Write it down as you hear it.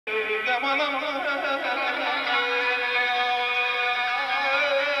aman aman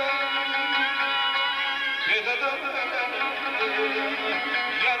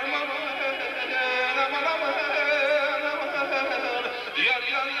yarım aman aman aman yar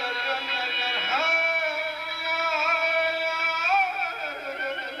yar yar yar yar yar ha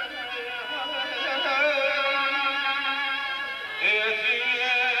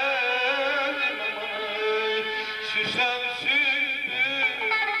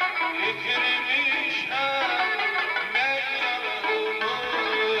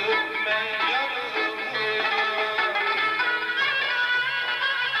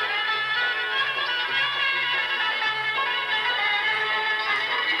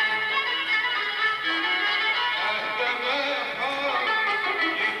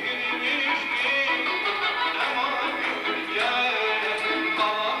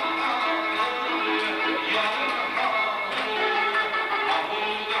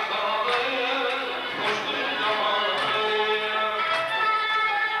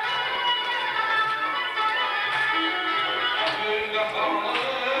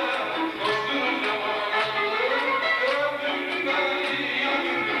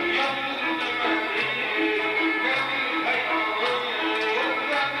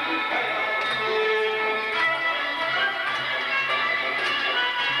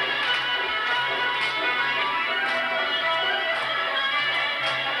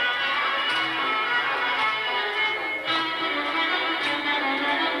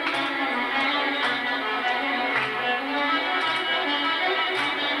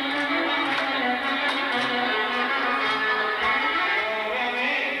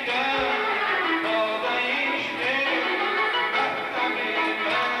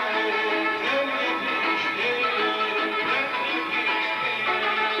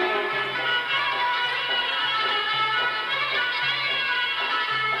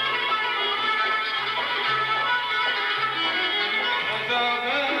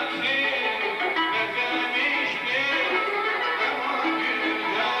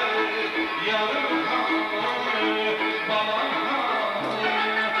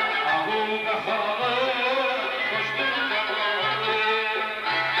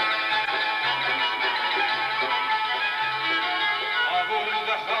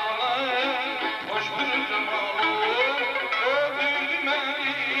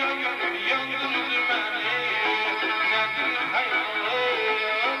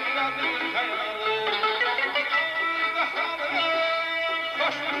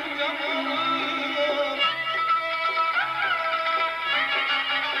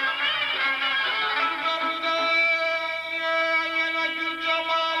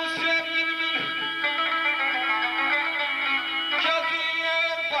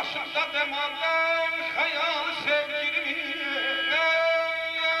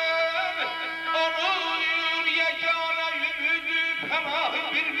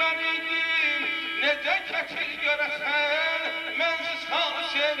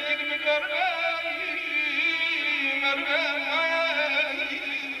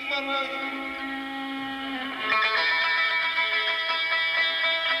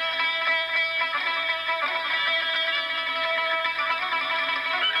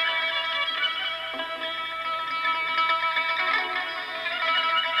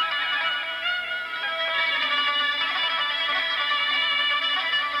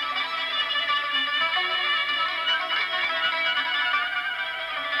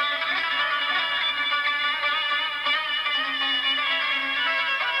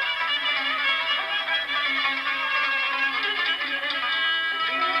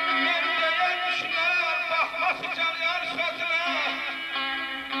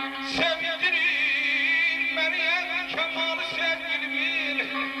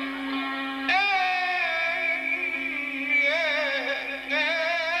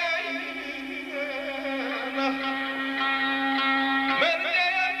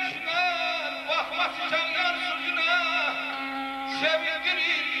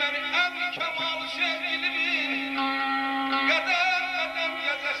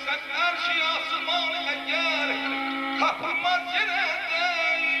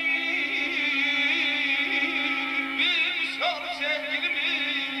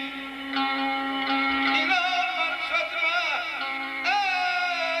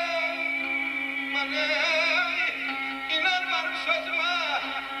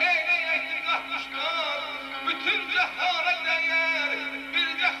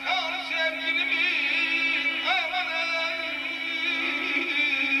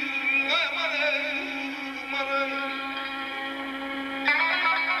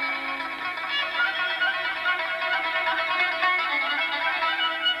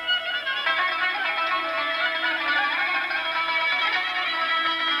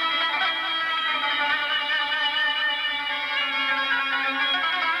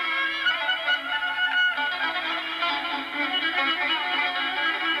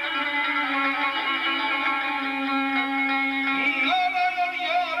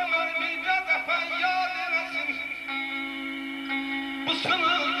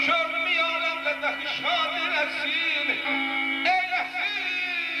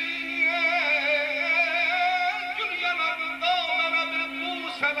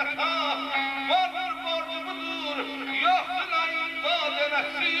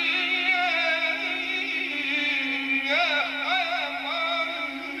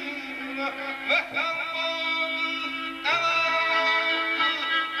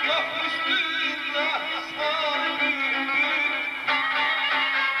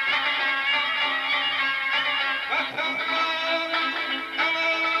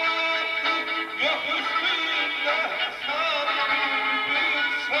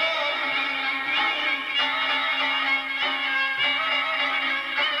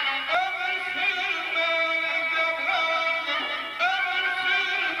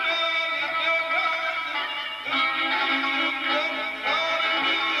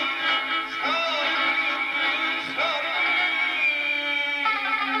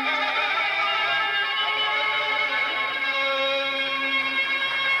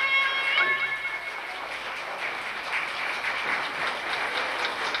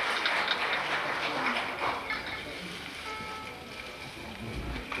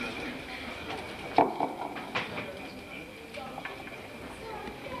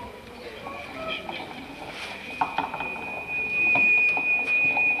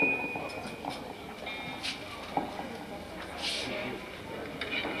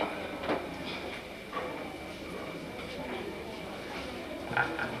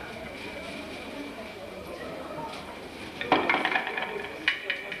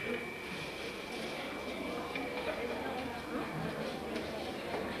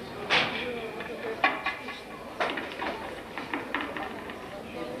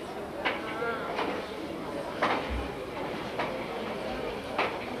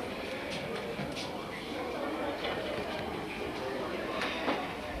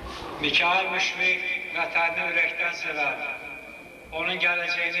Musviq vətənini ürəkdən sevər, onun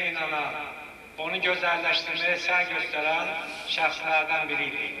gələcəyinə inanan, onu gözəlləşdirməyə səy göstərən şəxslərdən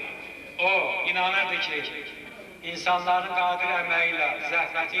biriydi. O, inanırdı ki, insanların qadir əməyi ilə,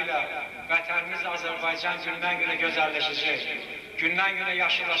 zəhməti ilə vətənimiz Azərbaycan gündən-günə gözəlləşəcək, gündən-günə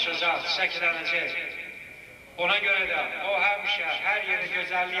yaşıllaşacaq, çiçəklənəcək. Ona görə də o həmişə hər yerə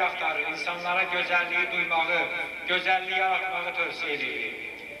gözəllik axtarır, insanlara gözəlliyi duymağı, gözəlliyi yaratmağı tövsiyə edir.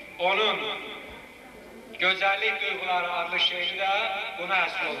 Onun Gözəllik Duyğuları adlı şeiri də buna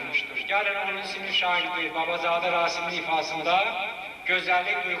həsr olunmuşdur. Gəlin onun sinir şahidi Babazadə Rasimin ifasında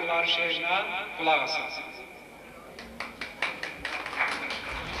Gözəllik Duyğuları şeirinə qulaq asın.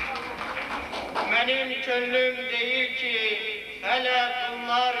 Mənim könlüm deyir ki, hələ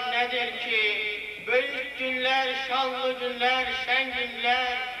bunlar nədir ki, böyük günlər, şanlı günlər, şən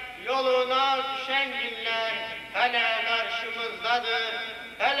günlər, yoluna düşən günlər hələ qarşımızdadır.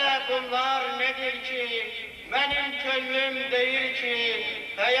 Hələ bunlar nədir ki, mənim könlüm deyir ki,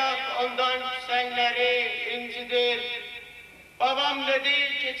 həyat ondan küsənləri incidir. Babam dedi,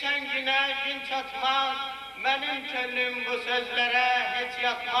 keçən günə gün çatmaz, mənim könlüm bu sözlərə heç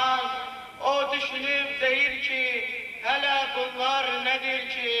yatmaz. O düşünüb deyir ki, hələ bunlar nədir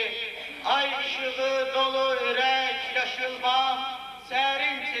ki, ay ışığı dolu ürək, yaşıl bağ,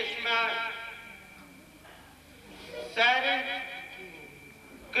 sərin çeşmə, sərin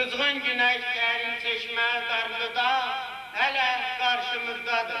qızğın günək, sərin çeşmə Darlıda hələ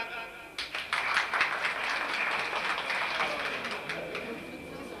qarşımızdadır.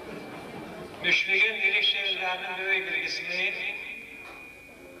 Musviqin lirik şeirlərinin böyük bir qismi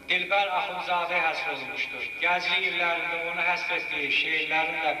Dilbər Axundzadəyə həsr olunmuşdur. Gənclik illərində onu həsr etdiyi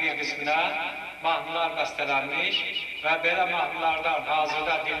şeirlərin də bir qisminə mahnılar bəstələnmiş və belə mahnılardan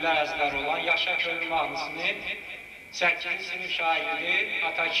hazırda dillər əzbər olan Yaşa Könül mahnısını 8-ci sinif şairi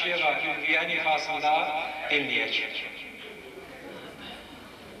Atakiyeva Ülviyyənin ifasında dinləyəcək.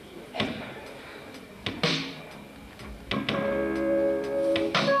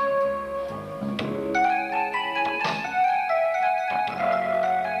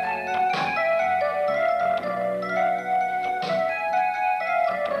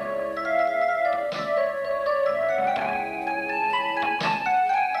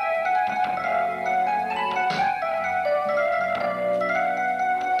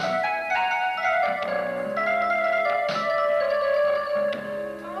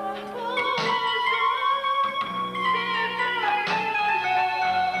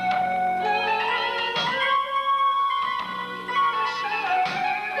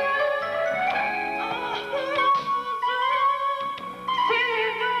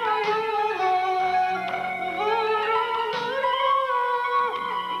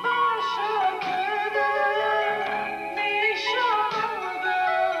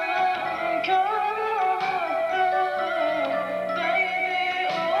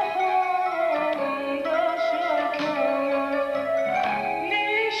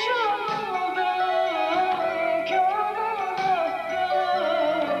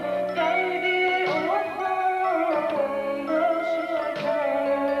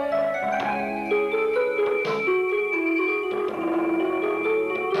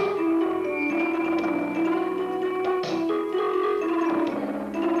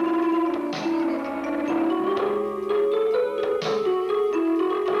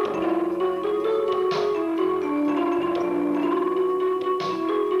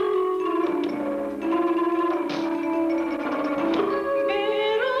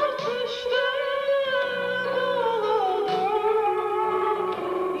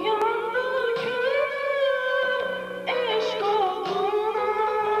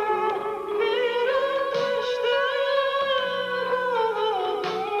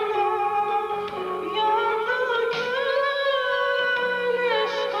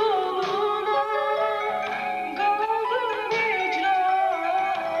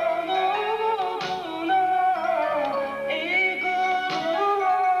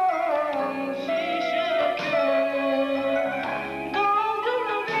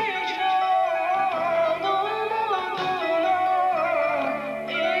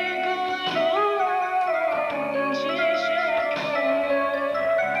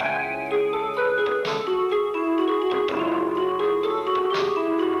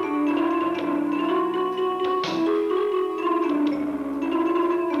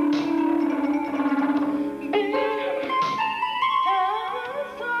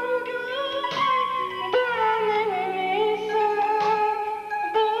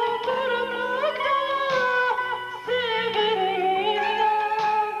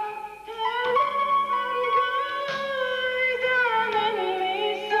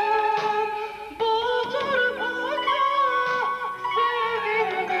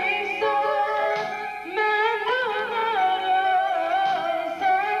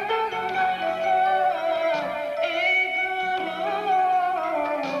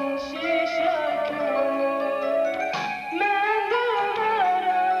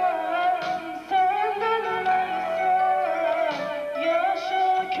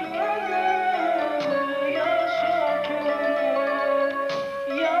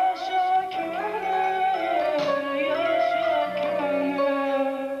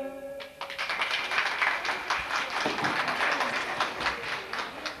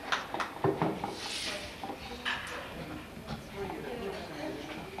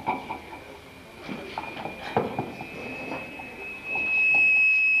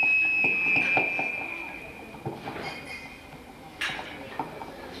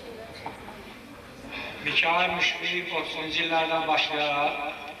 Mikail Musviq 30-cu illərdən başlayaraq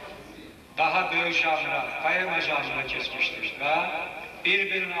daha böyük janra, poema janrına keçmişdir və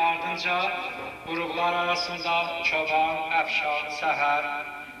bir-birinin ardınca qruplar arasında çoban, əfşan, səhər,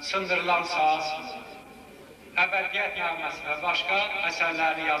 sındırılan saz, əbədiyyət nəğməsi və başqa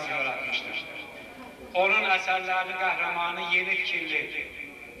əsərlərini yazıb öyrətmişdir. Onun əsərlərinin qəhrəmanı yeni fikirli,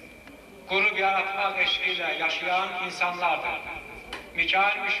 qrup yaratmaq eşqi ilə yaşayan insanlardır.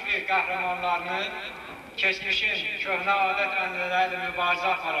 Mikail Musviq qəhrəmanlarını keçmişin köhnə adət ənənələri ilə mübarizə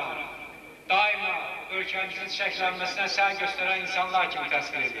aparan, daima ölkəmizin çiçəklənməsinə səy göstərən insanlar kimi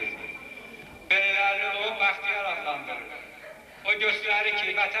təsvir edir. Belələri o bəxtiyar adlandırır. O göstərir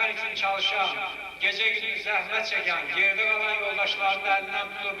ki, vətən üçün çalışan, gecə-gündüz zəhmət çəkən, yerdə qalan yoldaşlarının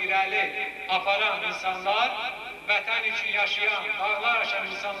əlindən tutub irəli aparan insanlar, vətən üçün yaşayan, dağlar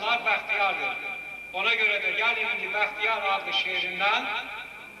aşan insanlar bəxtiyardır. Ona görə də gəlin indi Bəxtiyar adlı şeirindən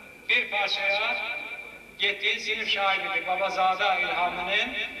bir parçaya 7-ci sinif şairidir Babazadə İlhamının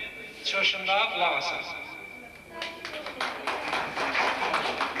çıxışında qulaq asın.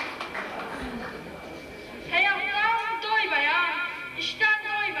 Həyatdan doymayan, işdən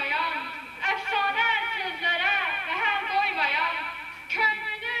doymayan, əfsanə sözlərə rəhəm qoymayan,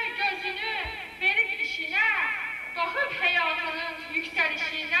 könlünü, gözünü verib işinə, baxıb həyatının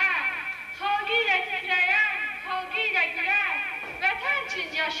yüksəlişinə, xalqı ilə titrəyən, xalqı ilə gülən, vətən üçün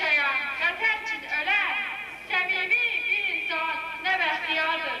yaşayan, vətən üçün ölən, səmimi bir insan nə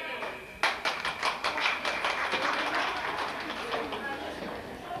bəxtiyardır.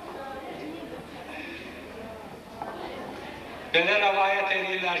 Belə rəvayət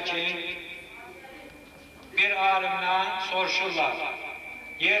edirlər ki, bir alimdən soruşurlar,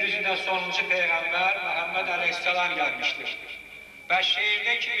 yeryüzündə sonuncu Peyğəmbər Məhəmməd Əleyhisselam gəlmişdir və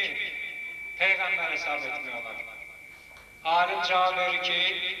şeirdə kimi Peyğəmbər hesab etmiyorlar. Alim cavab verir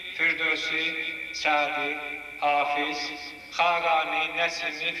ki, Firdevsi, Sədi, Hafiz, Xaqani,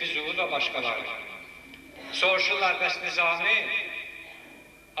 Nəsimi, Füzuli və başqaları. Soruşurlar, bəs Nizami?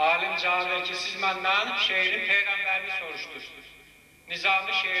 Alim cavab verir ki, siz məndən şeirin Peyğəmbərini soruşdunuz.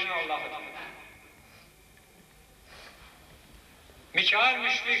 Nizami şeirin Allahıdır. Mikail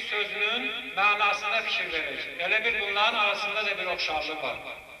Musviq sözünün mənasına fikir verir. Elə bir bunların arasında da bir oxşarlıq var.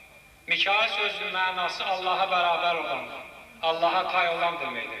 Mikail sözünün mənası Allaha bərabər olan, Allaha tay olan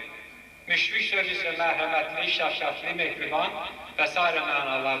deməkdir. Musviq sözü isə mərhəmətli, şəfqətli, mehriban və s.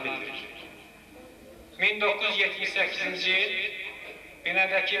 mənalar bildirir. 1978-ci il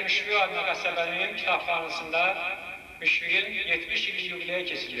Binədəki Musviq adlı qəsəbənin kitabxanasında Musviqin 70 il yubileyi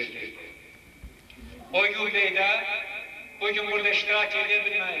keçirilirdi. O yubileydə bugün burada iştirak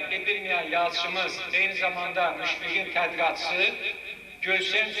edilməyən yazıçımız, eyni zamanda Musviqin tədqiqatçısı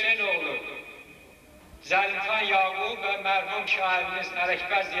Gülsen Hüseynoğlu, Zəlimxan Yaqub və mərhum şairimiz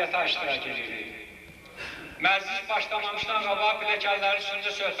Ələkbər Ziyata iştirak edirdi. Məclis başlamamışdan qabaq pilləkənlərin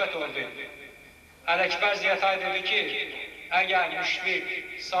üstündə söhbət oldu. Ələkbər Ziyata dedi ki, əgər Musviq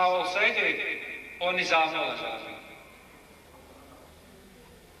sağ olsaydı, o Nizami olacaqdı.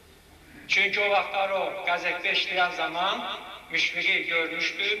 Çünki o vaxtlar o qəzetdə işləyən zaman Musviqi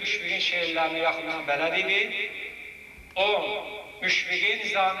görmüşdü, Musviqin şeirlərini yaxından bələd idi. O, Musviqi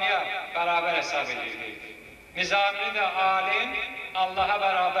Nizamiyə bərabər hesab edirdi. Nizamini də alim Allaha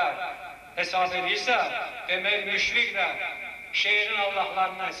bərabər hesab edirsə, demək Musviq də şeirin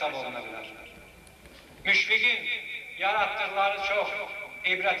Allahlarından hesab oluna bilər. Musviqin yaratdıqları çox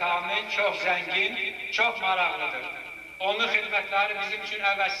ibrətamiz, çox zəngin, çox maraqlıdır. Onun xidmətləri bizim üçün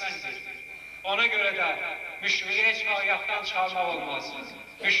əvəzsizdir. Ona görə də Musviqi heç vaxt yaddan çıxarmaq olmaz.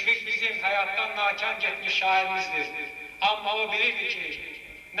 Musviq bizim həyatdan nakam getmiş şairimizdir. Amma o bilirdi ki,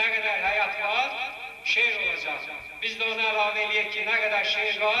 nə qədər həyat var, şeir olacaq. Biz də ona əlavə eləyək ki, nə qədər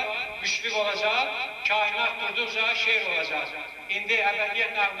şeir var, Musviq olacaq, kainat durduqca şeir olacaq. İndi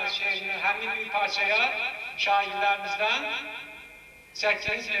əbədiyyət nəğməsi şeirinin həmin bir parçaya şairlərimizdən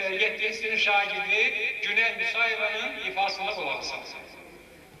 7-ci sinif şagirdi Günel Müsayevanın ifasında qulaq asaq.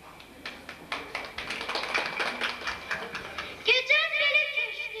 Gecem belə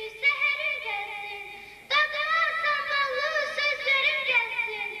keçdi, səhərim gəlsin, dadıma samballı sözlərim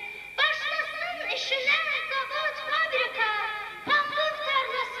gəlsin, başlasın işinə zavod, fabrika, pambıq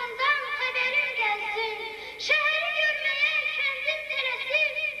tarlasından xəbərim gəlsin, şəhəri görməyə kəndim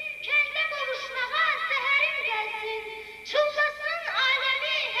tələsin, kəndə qovuşmağa səhərim gəlsin, çullasın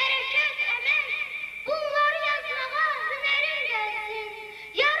aləmi hərəkət əməl, bunları yazmağa hünərim gəlsin.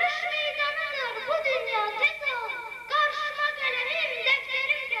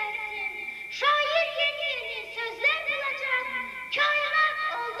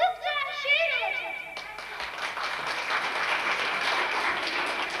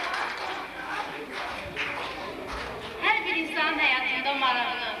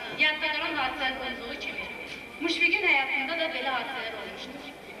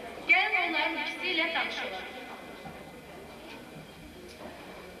 çayın ikisi ilə tanış olaq.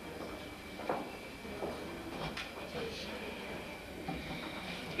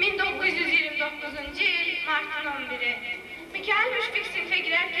 ...1929-cu il martın 11-i. Mikail Musviq sinifə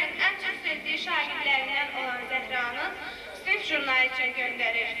girərkən ən çox sevdiyi şagirdlərindən olan Zəhranı sinif jurnalı üçün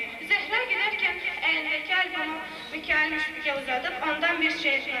göndərir. Zəhra gedərkən əlindəki albomu Mikail Musviqə uzadıb ondan bir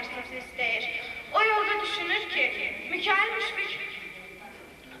şeir parçası istəyir. O yolda düşünür ki, Mikail Musviq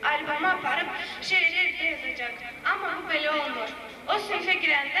albomu aparıb şeiri evdə yazacaq. Amma bu belə olmur. O sinifə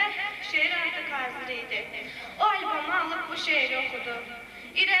girəndə şeir artıq hazır idi. O albomu alıb bu şeiri oxudu.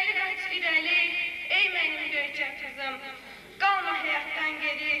 İrəli qaç, irəli, ey mənim göyçək qızım. Qalma həyatdan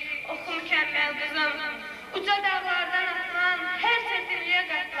geri, oxu mükəmməl qızım. Uca dağlardan atılan, hər çətinliyə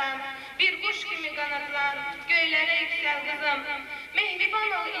qatlan. Bir quş kimi qanadlan, göylərə yüksəl qızım. Mehriban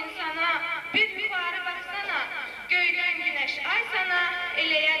ol insana, bir yuxarı baxsana. Göydən günəş ay sana,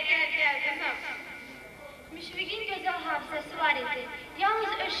 eləyər gəl qızım. Musviqin gözəl hafizəsi var idi.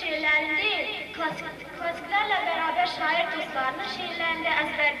 Yalnız öz şeirlərini deyil, klassiklərlə bərabər şair dostlarının şeirlərini də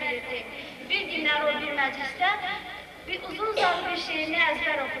əzbər bilirdi. Bir günlər o bir məclisdə uzun uzağı bir şeirini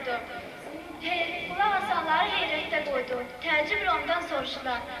əzbər oxudu. Qulaq asanları heyrətdə qoydu. Təəccüblə ondan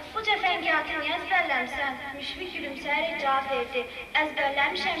soruşdular. Bu cəfəngiyatı niyə əzbərləmsən? Musviq gülümsəyərək cavab verdi.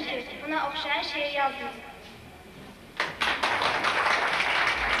 Əzbərləmişəm ki, buna oxşayan şeir yazdım.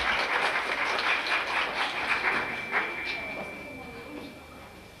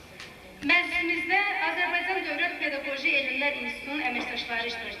 Məclisimizdə Azərbaycan Dövlət Pedaqoji Elmlər İnstitutunun əməkdaşları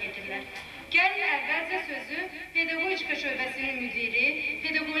iştirak edirlər. Gəlin əvvəlcə sözü Pedagogika şöbəsinin müdiri,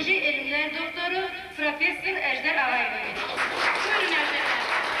 Pedaqoji Elmlər doktoru Professor Əjdər Ağayeva verir. Buyurun Əjdər Ağayeva.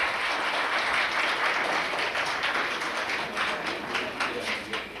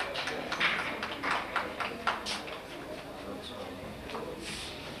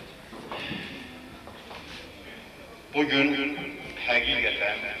 Bugün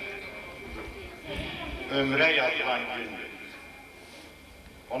həqiqətən ömrə yazılan gündür.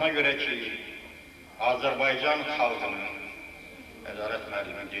 Ona görə ki, Azərbaycan xalqının, Ədalət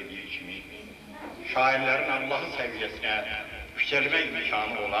müəllimin dediyi kimi, şairlərin Allahı səviyyəsinə yüksəlmək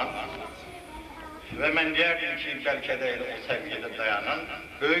imkanı olan və mən deyərdim ki, bəlkə də o səviyyədə dayanan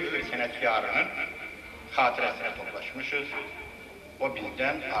böyük bir sənətkarının xatirəsinə toplaşmışız. O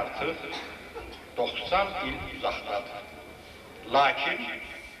bizdən artıq 90 il uzaqdadır. Lakin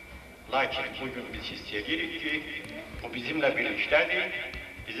bugün biz hiss edirik ki, o bizimlə birlikdədir,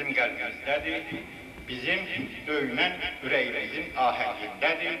 bizim qəlbimizdədir, bizim döyünən ürəyimizin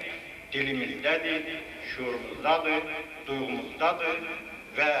ahəngindədir, dilimizdədir, şuurumuzdadır, duyğumuzdadır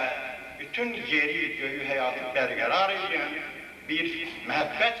və bütün yeri, göyü, həyatı bərqərar edən bir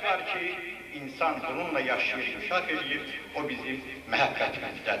məhəbbət var ki, insan bununla yaşayır, inkişaf edir, o bizim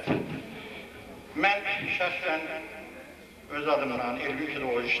məhəbbətimizdədir. Mən şəxsən öz adımdan, elmi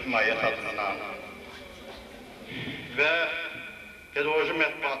pedaqoji ictimaiyyət adından və pedaqoji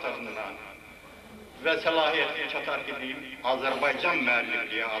mətbuat adından və səlahiyyətini çatar edeyim Azərbaycan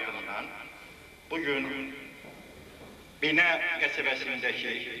müəllimliyi adından bugün Binə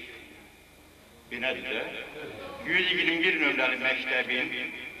qəsəbəsindəki Binədə 121 nömrəli məktəbin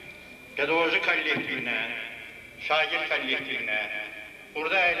pedaqoji kollektivinə, şagird kollektivinə,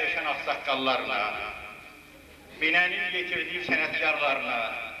 burada əyləşən ağsaqqallarına, Binənin getirdiyi sənətkarlarına,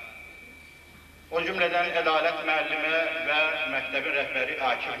 o cümlədən Ədalət müəllimə və məktəbin rəhbəri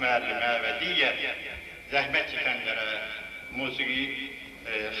Akif müəllimə və digər zəhmət çəkənlərə, musiqi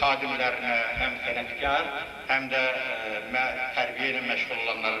xadimlərinə, həm sənətkar, həm də tərbiyə ilə məşğul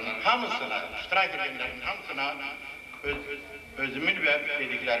olanların hamısına, iştirak edənlərin hamısına özümün və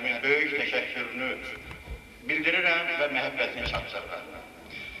dediklərimin böyük təşəkkürünü bildirirəm və məhəbbətini çatdırırım.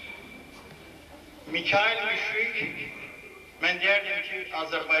 Mikail Musviq, mən deyərdim ki,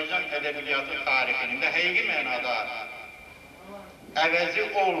 Azərbaycan ədəbiyyatı tarixində həqiqi mənada əvəzi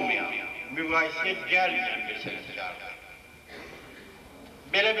olmayan, müqayisəyə gəlməyən bir sənətkardır.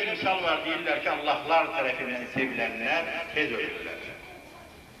 Belə bir misal var, deyirlər ki, Allahlar tərəfindən sevilənlər tez ölürlər.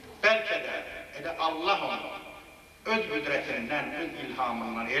 Bəlkə də elə Allah onu öz qüdrətindən, öz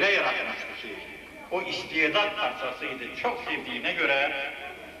ilhamından elə yaratmışdı ki, o istedad parçası idi, çox sevdiyinə görə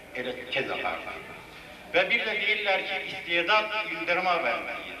elə tez apardı. Və bir də deyirlər ki, istedad ildırıma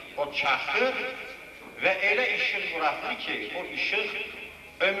verməliyir. O çaxır və elə işıq buraxır ki, o işıq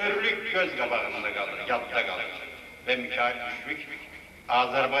ömürlük göz qabağında qalır, yadda qalır. Və Mikail Musviq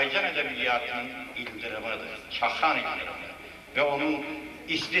Azərbaycan ədəbiyyatının ildırımıdır, çaxan ildırımıdır. Və onun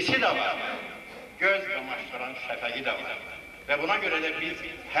istisi də var, göz qamaşdıran şəfəqi də var. Və buna görə də biz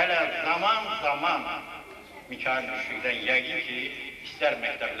hələ zaman Mikail Musviqdən yəqin ki, istər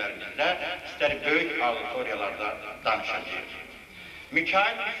məktəblərimizdə, istər böyük auditoriyalarda danışacağıq.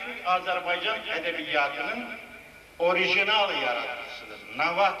 Mikail Musviq Azərbaycan ədəbiyyatının orijinal yaradıcısıdır,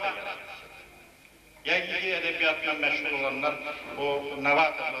 novator yaradıcısıdır. Yəqin ki, ədəbiyyatla məşğul olanlar o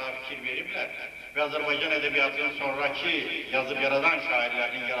novatorluğa fikir veriblər və Azərbaycan ədəbiyyatının sonraki yazıb yaradan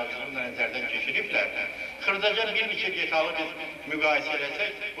şairlərinin yaradıcılığını nəzərdən keçiriblər. Xırdaca bir neçə detalı biz müqayisə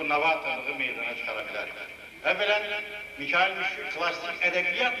eləsək, bu novatorluğu meydana çıxara bilərik. Əvvələn, Mikail Musviq klassik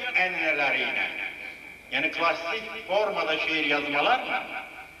ədəbiyyat ənənələri ilə, yəni klassik formada şeir yazmalarla,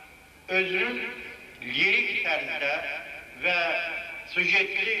 özünün lirik tərzdə və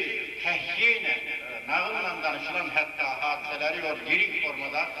sujetli təhkiyə ilə, nağılla danışılan hətta hadisələri o lirik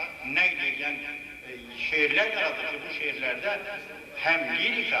formada nəql edən şeirlər yaradır ki, bu şeirlərdə həm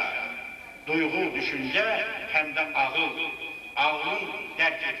lirika, duyğu, düşüncə, həm də ağlın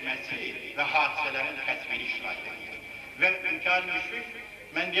dərk etməsi və hadisələrin təsviri iştirak edir. Və Mikail Musviq,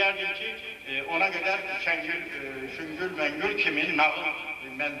 mən deyərdim ki, ona qədər şüngül, məngül kimi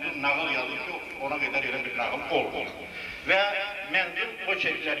mənzul nağıl yazır ki, ona qədər elə bir nağıl olmur. Və mənzul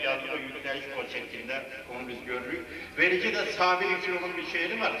poçetlər yazır, o yüksəliş poçetində onu biz görürük. Verici də Sabir üçün onun bir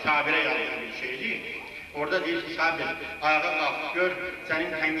şeiri var, Sabirə yazır bir şeiri. Orada deyir ki, Sabir, ayağa qalxıb gör,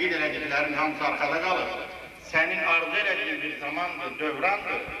 sənin tənqid elədiklərin hamısı arxada qalır. Sənin arzu elədiyin bir zamandır,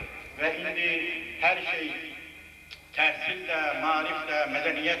 dövrandır və indi hər şey təhsil də, marif də,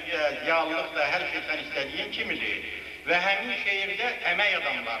 mədəniyyət də, ziyalılıq da, hər şey sən istədiyin kimidir. Və həmin şeirdə əmək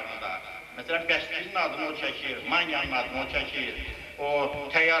adamlarını da, məsələn, Bəstinin adını o çəkir, Manyanın adını o çəkir, o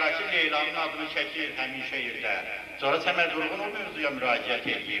təyyarəçi Leylanın adını çəkir həmin şeirdə. Sonra Səməd Vurğun o mövzuya müraciət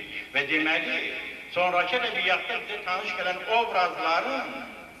edir və deməli, sonraki ədəbiyyatda bizə tanış gələn obrazların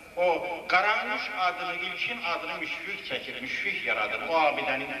o Qaranquş adını, ilkin adını Musviq çəkir, Musviq yaradır, o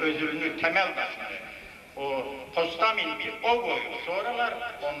abidənin özülünü, təməl daşını. O postaminti o qoyur, sonralar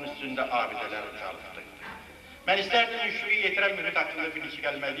onun üstündə abidələr ucalırdı. Mən istərdim Musviqi yetirən mühit haqqında bir neçə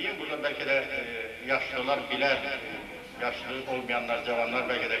kəlmə deyim, burada bəlkə də yaşlılar bilər, yaşlı olmayanlar, cavanlar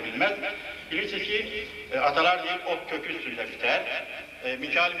bəlkə də bilməz. Bilirsiniz ki, atalar deyir, ot kökü üstündə bitər.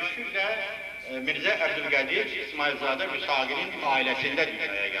 Mikail Musviq də Mirzə Əbdülqədir İsmailzadə Müsaqinin ailəsində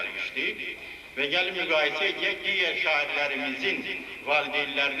dünyaya gəlmişdi. Və gəlin müqayisə edək, digər şairlərimizin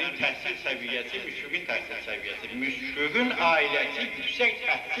valideynlərinin təhsil səviyyəsi, Musviqin təhsil səviyyəsi. Musviqin ailəsi yüksək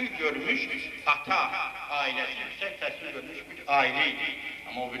təhsil görmüş ata ailəsi, yüksək təhsil görmüş bir aile idi.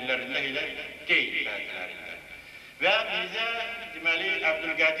 Amma o birilərində elə deyil bəzilərində. Və bizə deməli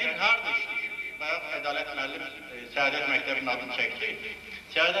Əbdülqədir harada işləyirdi? Bayaq Ədalət müəllim Səadət Məktəbinin adını çəkdi.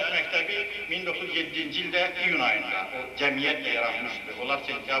 Səadət Məktəbi 1907-ci ildə iyun ayında o cəmiyyətlə yaratmışdı. Onlar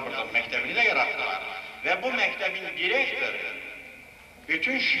sentyabrda məktəbini də yaratdılar. Və bu məktəbin direktoru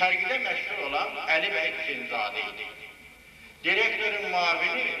bütün şərqdə məşhur olan Əli bəy Hüseynzadə idi. Direktorun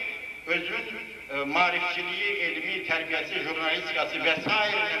müavini özünün marifçiliyi, elmi, tərbiyəsi, jurnalistikası və s.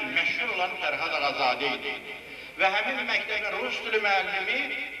 ilə məşhur olan Fərhad Ağazadə idi. Və həmin məktəbin rus dili müəllimi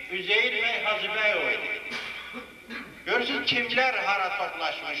Üzeyir bəy Hacıbəyov idi. Görürsünüz, kimlər hara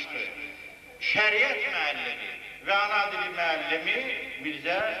toplaşmışdı? Şəriət müəllimi və ana dili müəllimi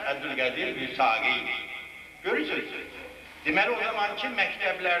Mirzə Əbdülqədir Müsaqi idi. Görürsünüz, deməli o zamanki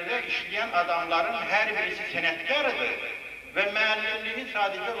məktəblərdə işləyən adamların hər birisi sənətkarıdır və müəllimliyi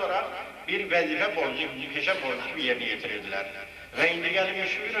sadəcə olaraq bir vəzifə borcu, peşə borcu kimi yerinə yetirirdilər. Və indi gəlin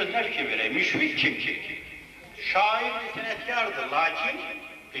Musviqin özünə fikir verək. Musviq kim ki? Şair və sənətkardır, lakin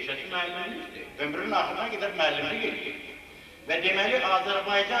peşəsi müəllimlikdir. Ömrünün axırına qədər müəllimlik edir. Və deməli,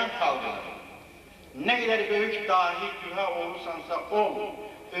 Azərbaycan xalqını nə qədər böyük dahi düha olursansa ol,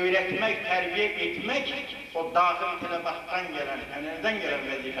 öyrətmək, tərbiyə etmək o daxil tələbatdan gələn, ənəldən gələn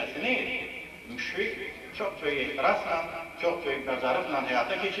vəzifəsini Musviq çox böyük ehtirasla, çox böyük bəcarıqla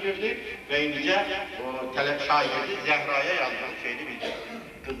həyata keçirirdi və indicə o şairdi Zəhraya yazdığı şeydi biz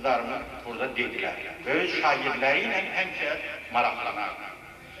qızlarımız burada dedilər. Və öz şairləri ilə həmişə maraqlanardı.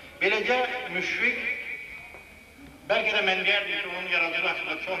 Beləcə Musviq, bəlkə də mən deyərdim ki, onun yaradıcılığı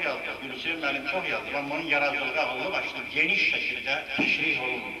haqqında çox yazdı, Gülsün müəllim çox yazdı, amma onun yaradıcılığı ağıllı başlı, geniş şəkildə təşrih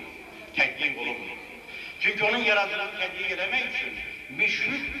olunur, tədqiq olunur. Çünki onun yaradıcılığını tədqiq eləmək üçün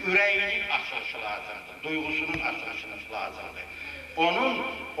Musviq ürəyinin açılışı lazımdır, duyğusunun açılışı lazımdır. Onun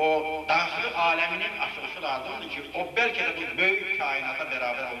o daxili aləminin açılışı lazımdır ki, o bəlkə də bu böyük kainata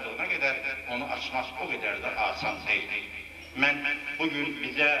bərabər olduğuna qədər onu açması o qədər də asan deyil. Mən bugün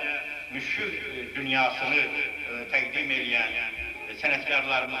bizə Musviq dünyasını təqdim edən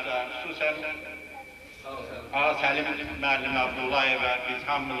sənətkarlarımıza, xüsusən Səlim müəllim Abdullayevə biz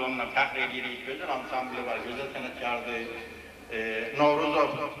hamımız onunla fəxr edirik. Gözəl ansamblı var, gözəl sənətkardır. Novruzov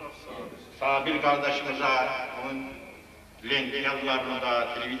Sabir qardaşımıza, onun lent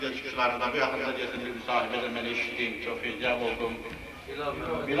yazılarında, televiziya çıxışlarında, bu yaxında deyəsən bir müsahibədə mən eşitdim, çox icab oldum.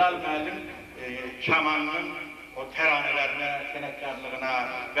 Bilal müəllim kamanının o təranələrinə, sənətkarlığına,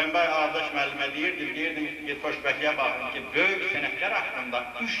 mən Ağdaş müəllimə deyirdim ki, xoşbəxtliyə baxın ki, böyük sənətkar haqqında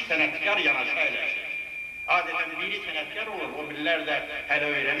 3 sənətkar yanaşa əyləşir. Adətən biri sənətkar olur, o birilər də hələ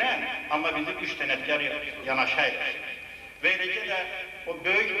öyrənən, amma bizim 3 sənətkar yanaşa əyləşir. Və eləcə də o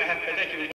böyük məhəbbədə ki,